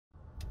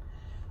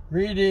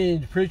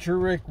Greetings, Preacher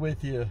Rick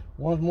with you.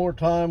 One more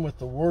time with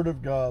the Word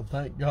of God.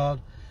 Thank God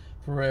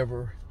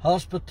forever.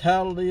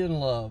 Hospitality and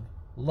love.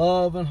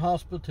 Love and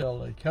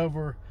hospitality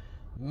cover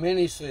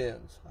many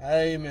sins.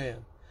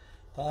 Amen.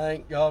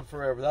 Thank God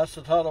forever. That's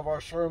the title of our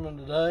sermon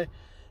today.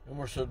 And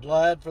we're so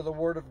glad for the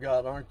Word of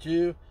God, aren't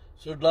you?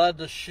 So glad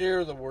to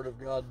share the Word of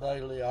God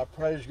daily. I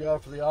praise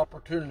God for the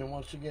opportunity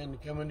once again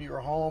to come into your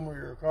home or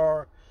your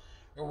car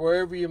or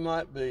wherever you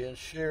might be and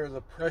share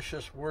the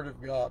precious Word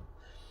of God.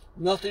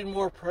 Nothing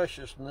more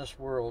precious in this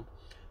world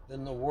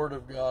than the Word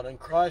of God, and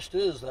Christ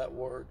is that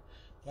Word.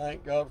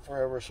 Thank God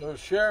forever. So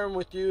sharing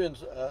with you in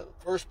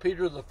 1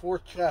 Peter, the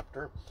 4th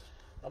chapter,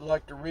 I'd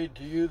like to read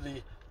to you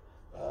the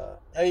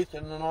 8th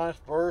and the 9th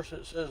verse.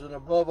 It says, "And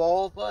above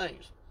all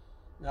things."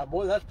 Now,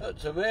 boy, that's putting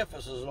some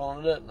emphasis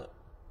on it, isn't it?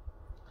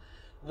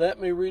 Let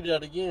me read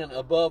that again.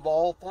 Above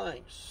all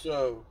things.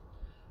 So,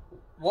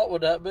 what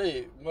would that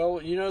be?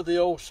 Well, you know the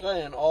old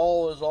saying,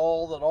 all is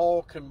all that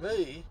all can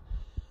be.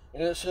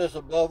 And it says,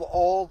 above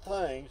all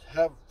things,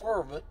 have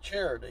fervent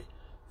charity.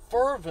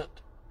 Fervent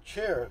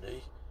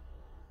charity,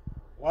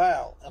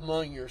 wow,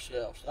 among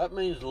yourselves. That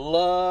means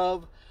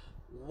love,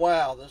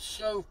 wow, that's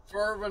so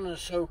fervent and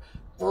so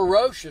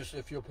ferocious,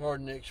 if you'll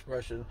pardon the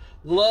expression.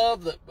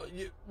 Love that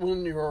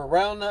when you're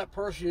around that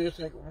person, you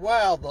think,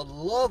 wow, the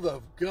love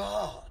of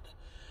God.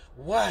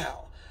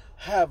 Wow,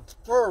 have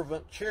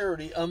fervent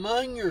charity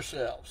among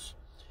yourselves.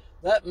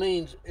 That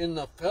means in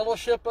the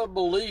fellowship of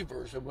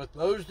believers and with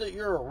those that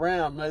you're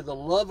around, may the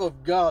love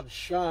of God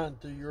shine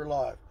through your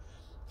life.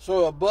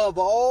 So above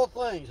all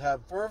things,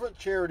 have fervent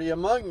charity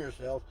among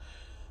yourselves.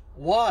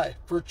 Why?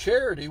 For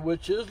charity,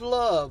 which is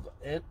love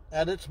at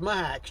its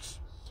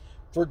max,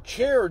 for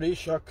charity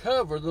shall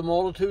cover the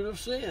multitude of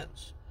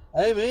sins.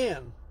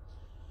 Amen.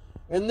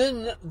 And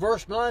then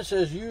verse 9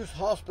 says, use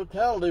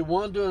hospitality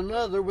one to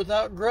another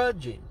without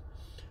grudging.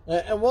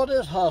 And what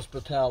is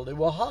hospitality?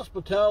 Well,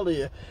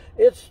 hospitality,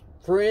 it's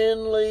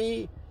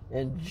friendly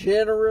and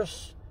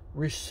generous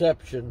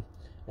reception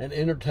and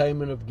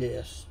entertainment of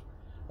guests,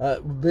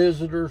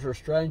 visitors or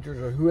strangers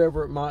or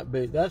whoever it might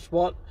be. That's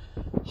what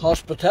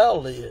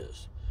hospitality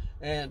is.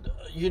 And,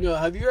 you know,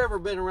 have you ever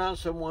been around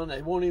someone,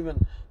 they won't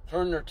even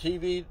turn their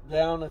TV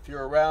down if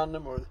you're around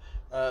them, or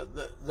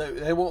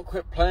they won't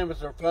quit playing with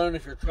their phone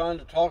if you're trying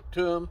to talk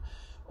to them,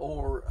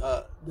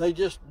 or they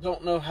just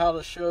don't know how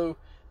to show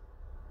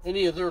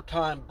any of their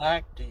time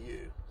back to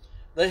you.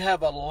 They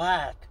have a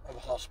lack of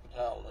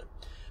hospitality.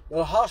 But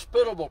a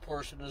hospitable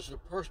person is a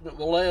person that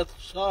will lay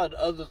aside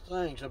other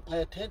things and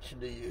pay attention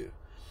to you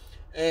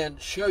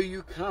and show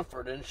you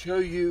comfort and show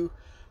you,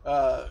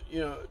 a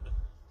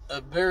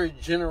very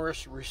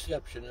generous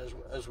reception,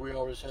 as we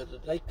always said,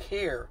 that they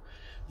care,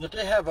 that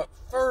they have a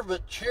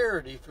fervent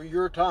charity for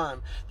your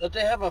time, that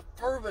they have a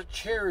fervent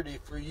charity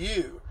for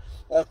you.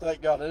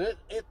 Thank God. And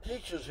it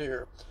teaches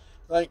here,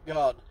 thank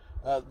God,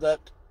 that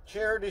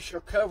charity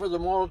shall cover the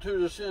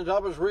multitude of sins. I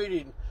was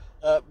reading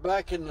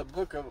back in the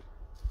book of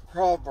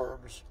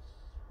Proverbs,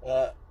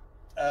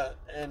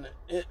 and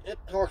it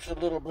talks a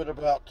little bit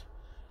about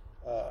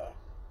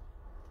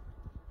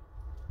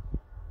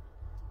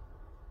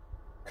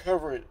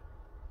covering.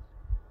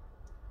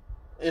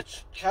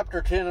 It's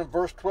chapter 10 and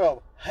verse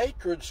 12.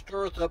 Hatred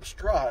stirreth up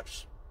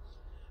strifes,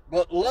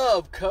 but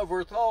love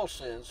covereth all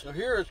sins. So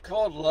here it's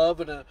called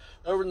love, and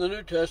over in the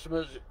New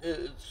Testament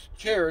it's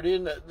charity,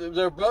 and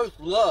they're both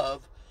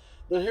love.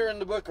 But here in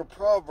the book of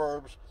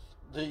Proverbs,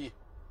 the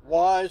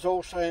wise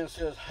old saying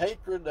says,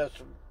 hatred,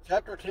 that's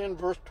chapter 10,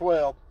 verse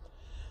 12,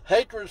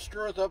 hatred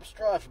stirreth up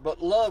strife,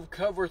 but love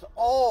covereth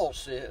all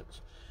sins.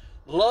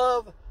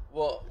 Love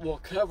will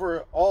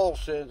cover all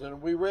sins.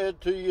 And we read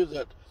to you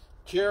that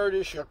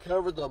charity shall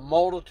cover the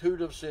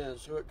multitude of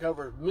sins. So it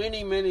covers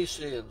many, many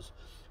sins.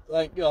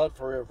 Thank God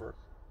forever.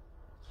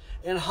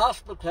 And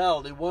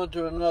hospitality one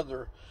to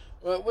another,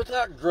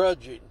 without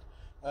grudging.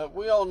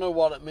 We all know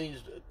what it means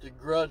to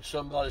grudge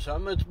somebody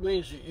something. It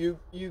means that you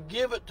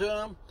give it to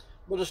them,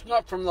 but it's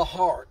not from the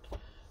heart.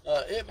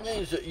 It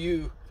means that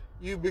you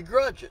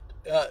begrudge it,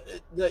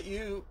 that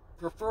you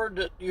preferred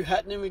that you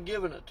hadn't even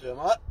given it to them.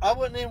 I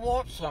wouldn't even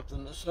want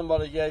something that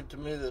somebody gave to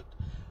me that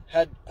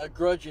had a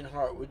grudging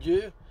heart, would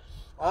you?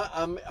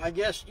 I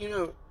guess,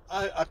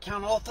 I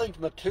count all things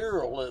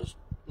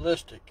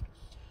materialistic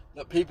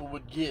that people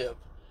would give,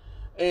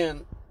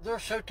 and they're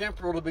so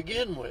temporal to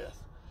begin with.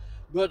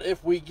 But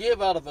if we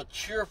give out of a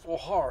cheerful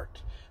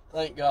heart,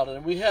 thank God,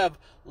 and we have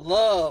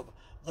love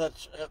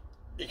that's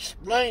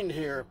explained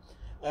here,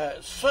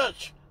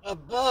 such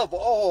above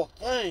all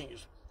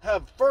things,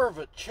 have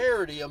fervent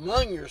charity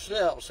among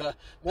yourselves.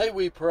 May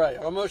we pray.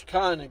 Our most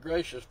kind and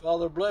gracious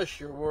Father, bless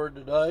your word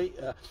today.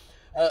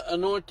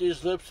 Anoint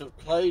these lips of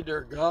clay,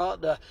 dear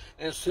God,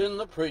 and send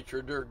the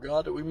preacher, dear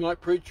God, that we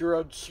might preach your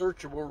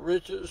unsearchable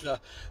riches,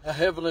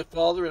 Heavenly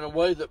Father, in a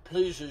way that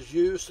pleases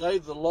you.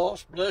 Save the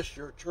lost, bless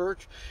your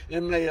church,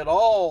 and may it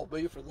all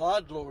be for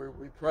thy glory,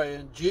 we pray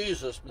in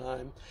Jesus'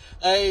 name.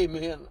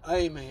 Amen.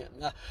 Amen.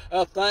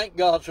 Thank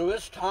God. So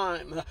it's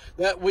time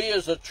that we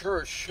as a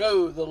church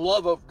show the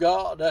love of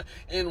God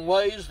in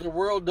ways the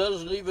world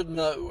doesn't even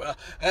know.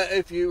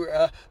 If you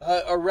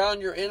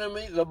around your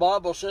enemy, the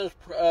Bible says,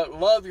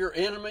 love your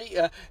enemy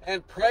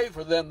and pray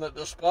for them that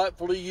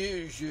despitefully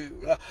use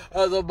you.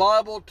 The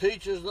Bible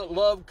teaches that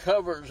love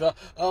covers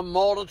a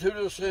multitude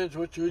of sins,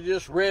 which we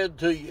just read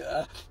to you.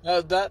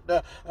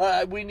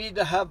 We need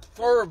to have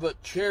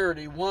fervent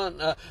charity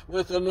one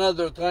with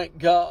another, thank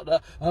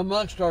God,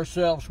 amongst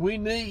ourselves. We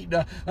need,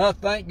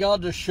 thank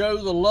God, to show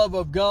the love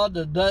of God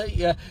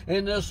today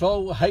in this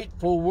old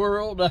hateful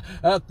world.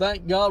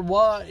 Thank God.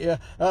 Why?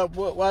 As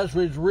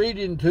we was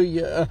reading to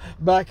you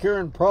back here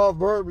in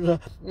Proverbs,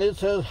 it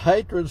says,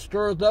 hatred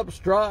stirreth up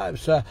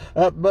strifes,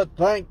 but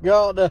thank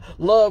God,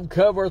 love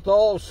covereth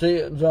all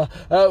sins.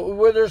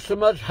 Where there's so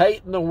much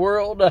hate in the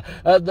world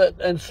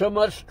and so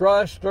much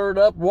strife stirred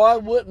up, why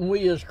wouldn't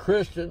we as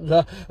Christians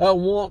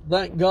want,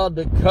 thank God,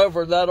 to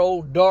cover that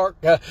old dark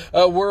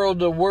world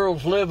the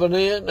world's living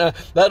in,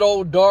 that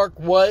old dark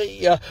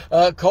way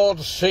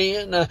called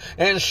sin,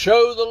 and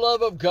show the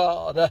love of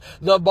God.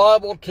 The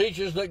Bible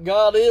teaches that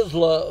God is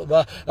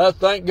love.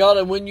 Thank God.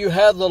 And when you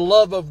have the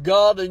love of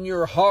God in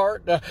your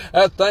heart,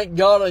 thank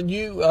God, and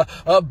you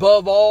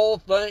above all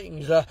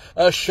things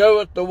show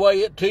it the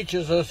way it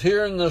teaches us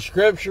here in the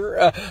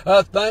Scripture,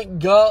 thank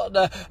God,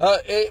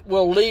 it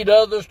will lead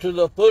others to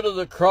the foot of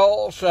the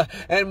cross.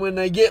 And when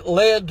they get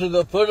led to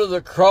the foot of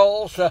the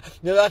cross,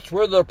 that's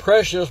where the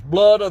precious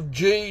blood of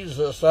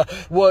Jesus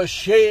was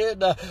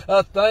shed.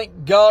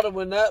 Thank God. And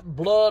when that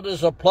blood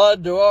is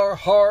applied to our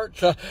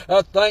hearts,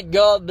 thank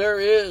God, there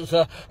is,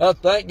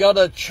 thank God,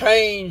 a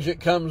change that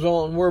comes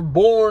on. We're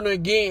born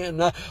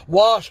again,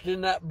 washed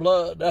in that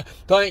blood.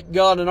 Thank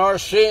God. And our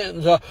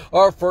sins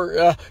are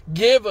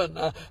forgiven.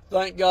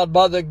 Thank God.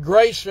 By the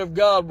grace of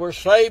God, we're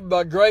saved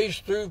by grace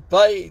through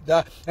faith.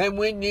 And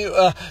when you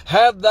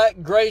have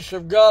that grace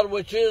of God,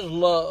 which is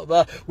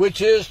love,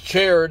 which is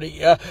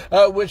charity,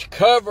 which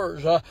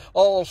covers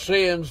all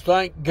sins,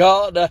 thank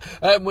God.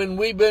 When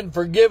we've been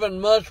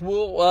forgiven much,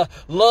 we'll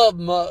love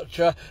much.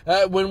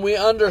 When we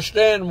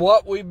understand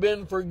what we've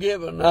been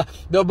forgiven,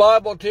 the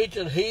Bible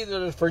teaches, he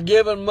that is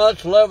forgiven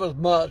much loveth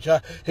much.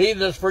 He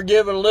that's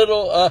forgiven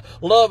little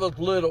loveth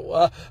little.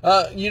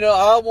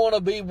 I want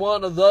to be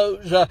one of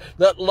those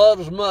that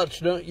loves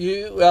much, don't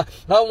you? I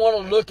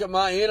want to look at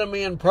my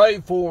enemy and pray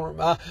for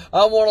him. I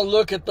want to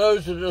look at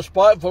those that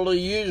despitefully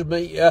use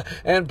me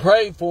and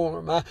pray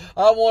for them.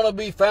 I want to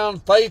be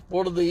found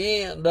faithful to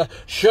the end,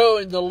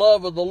 showing the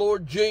love of the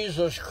Lord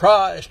Jesus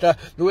Christ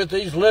with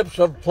these lips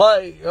of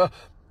clay.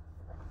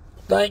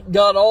 Thank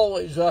God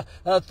always.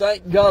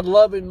 Thank God,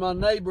 loving my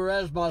neighbor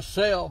as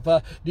myself.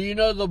 Do you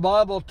know the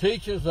Bible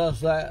teaches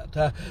us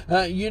that?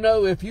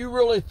 If you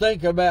really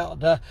think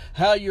about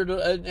how you're,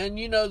 and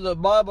the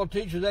Bible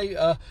teaches, they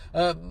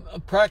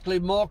practically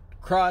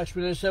mocked Christ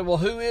when they said, well,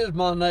 who is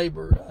my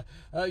neighbor?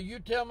 You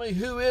tell me,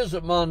 who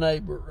isn't my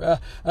neighbor?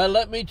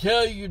 Let me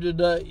tell you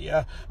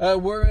today,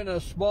 we're in a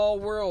small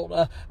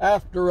world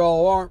after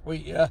all, aren't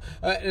we?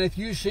 And if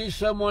you see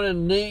someone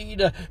in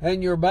need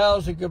and your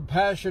bowels of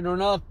compassion are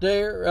not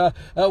there,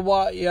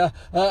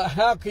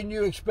 how can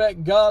you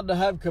expect God to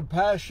have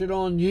compassion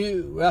on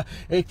you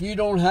if you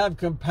don't have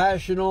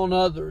compassion on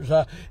others?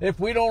 If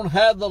we don't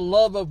have the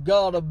love of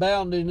God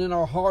abounding in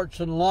our hearts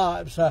and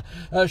lives,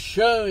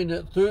 showing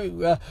it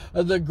through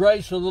the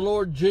grace of the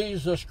Lord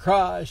Jesus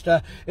Christ,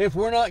 if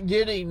we're not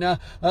getting,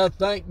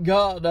 thank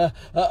God,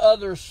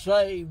 others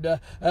saved,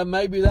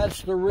 maybe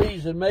that's the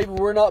reason. Maybe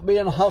we're not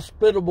being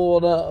hospitable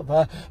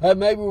enough.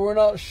 Maybe we're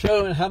not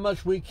showing how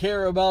much we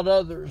care about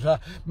others.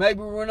 Maybe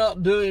we're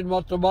not doing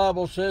what the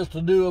Bible says to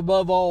do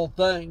above all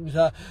things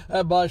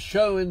by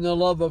showing the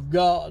love of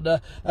God.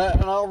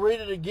 And I'll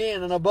read it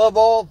again. And above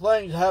all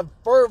things, have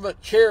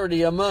fervent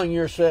charity among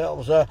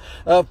yourselves.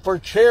 For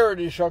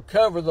charity shall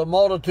cover the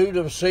multitude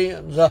of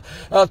sins.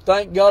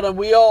 Thank God. And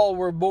we all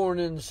were born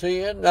in sin.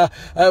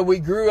 We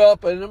grew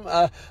up in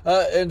them,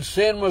 and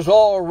sin was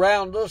all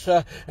around us.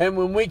 And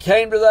when we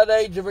came to that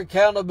age of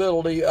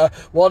accountability,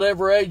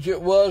 whatever age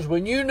it was,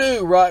 when you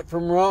knew right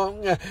from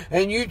wrong,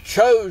 and you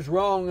chose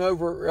wrong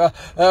over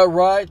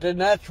right, and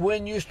that's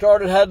when you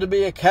had to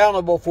be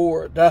accountable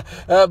for it.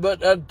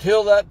 But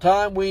until that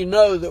time, we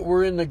know that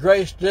we're in the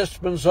grace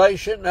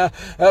dispensation.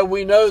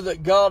 We know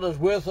that God is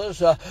with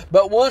us.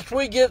 But once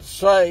we get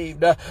saved,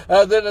 then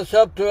it's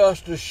up to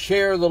us to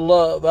share the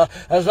love.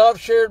 As I've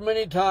shared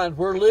many times, minds.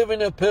 We're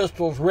living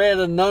epistles read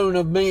and known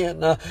of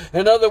men.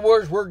 In other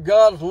words, we're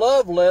God's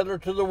love letter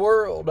to the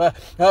world.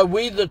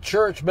 We, the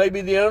church, may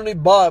be the only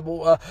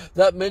Bible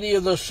that many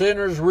of the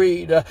sinners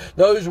read.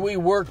 Those we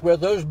work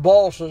with, those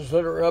bosses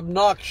that are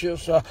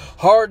obnoxious,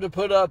 hard to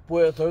put up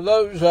with, or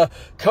those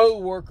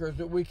co-workers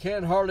that we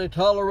can't hardly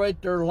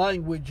tolerate their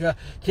language,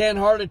 can't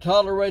hardly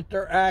tolerate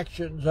their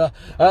actions.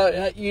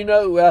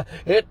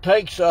 It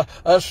takes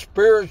a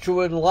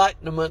spiritual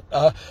enlightenment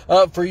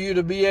for you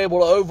to be able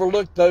to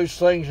overlook those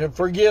things and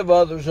forgive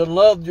others and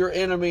love your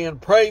enemy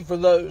and pray for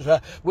those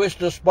which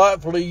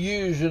despitefully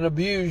use and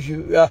abuse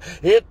you.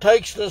 It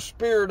takes the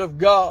Spirit of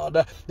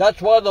God.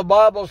 That's why the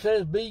Bible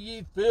says, be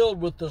ye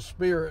filled with the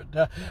Spirit.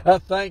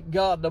 Thank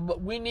God.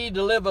 We need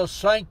to live a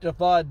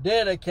sanctified,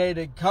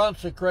 dedicated,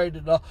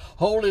 consecrated,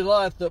 holy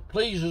life that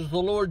pleases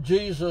the Lord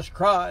Jesus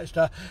Christ.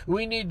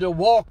 We need to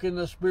walk in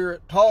the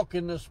Spirit, talk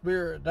in the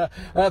Spirit.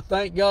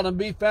 Thank God, and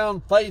be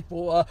found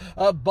faithful,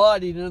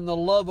 abiding in the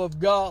love of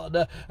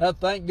God.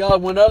 Thank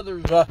God, when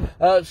others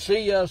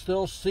see us,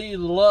 they'll see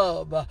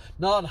love,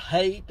 not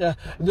hate.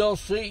 They'll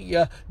see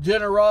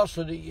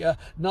generosity,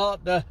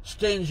 not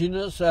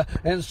stinginess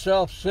and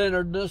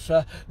self-centeredness.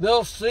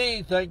 They'll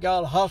see, thank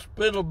God,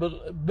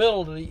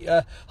 hospitability.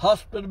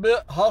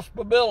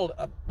 Hospitability.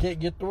 I can't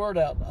get the word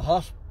out.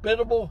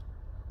 Hospitable.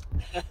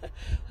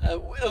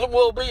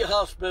 We'll be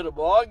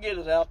hospitable. I'll get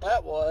it out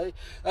that way.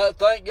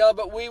 Thank God,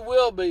 but we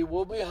will be.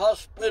 We'll be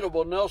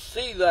hospitable, and they'll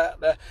see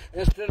that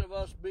instead of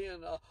us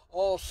being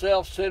all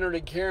self-centered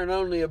and caring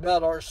only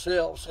about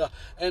ourselves.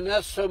 And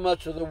that's so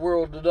much of the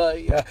world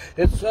today.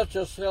 It's such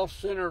a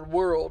self-centered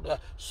world,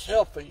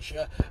 selfish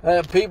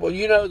people.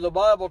 You know, the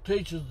Bible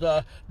teaches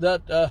that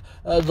the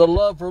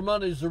love for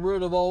money is the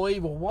root of all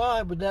evil.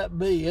 Why would that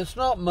be? It's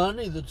not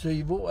money that's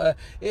evil.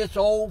 It's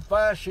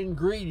old-fashioned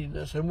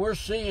greediness, and we're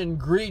seeing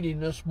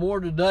greediness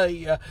more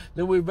today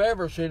than we've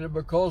ever seen it,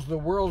 because the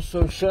world's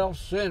so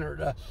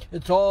self-centered.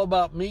 It's all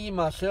about me,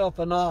 myself,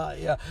 and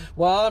I.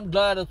 Well, I'm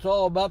glad it's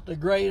all about the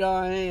great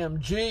I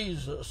am,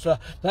 Jesus.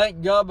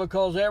 Thank God,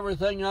 because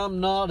everything I'm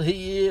not,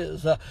 He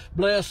is.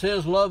 Bless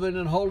His loving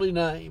and holy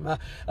name.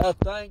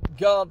 Thank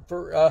God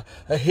for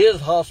His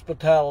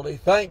hospitality.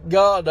 Thank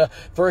God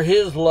for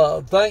His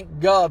love. Thank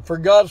God, for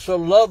God so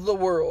loved the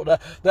world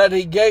that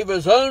He gave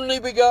His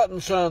only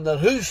begotten Son, that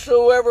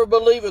whosoever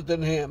believeth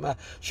in Him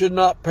should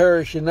not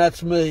perish, and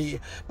that's me,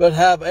 but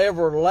have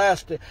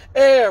everlasting,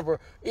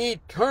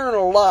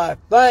 eternal life.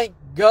 Thank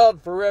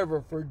God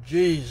forever for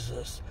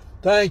Jesus.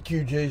 Thank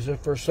you, Jesus,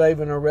 for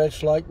saving a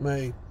wretch like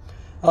me.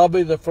 I'll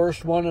be the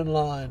first one in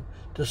line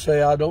to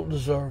say I don't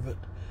deserve it,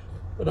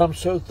 but I'm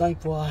so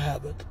thankful I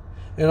have it,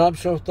 and I'm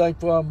so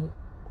thankful I'm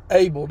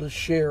able to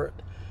share it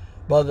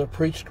by the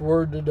preached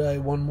word today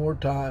one more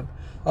time.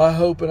 I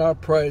hope and I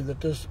pray that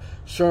this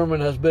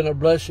sermon has been a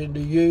blessing to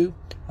you.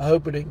 I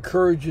hope it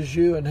encourages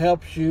you and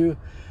helps you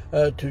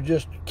to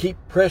just keep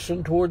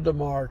pressing toward the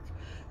mark.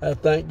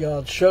 Thank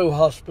God. Show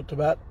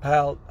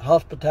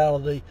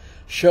hospitality.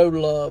 Show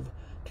love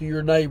to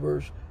your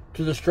neighbors,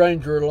 to the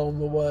stranger along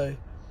the way,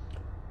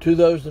 to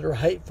those that are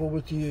hateful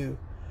with you,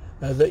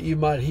 that you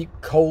might heap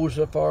coals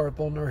of fire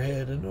upon their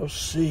head, and they'll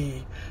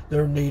see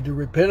their need to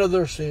repent of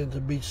their sins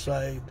and be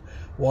saved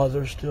while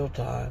there's still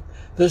time.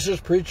 This is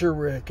Preacher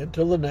Rick.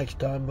 Until the next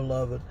time,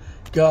 beloved,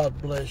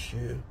 God bless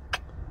you.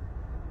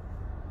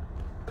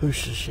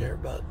 Push the share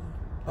button.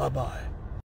 Bye-bye.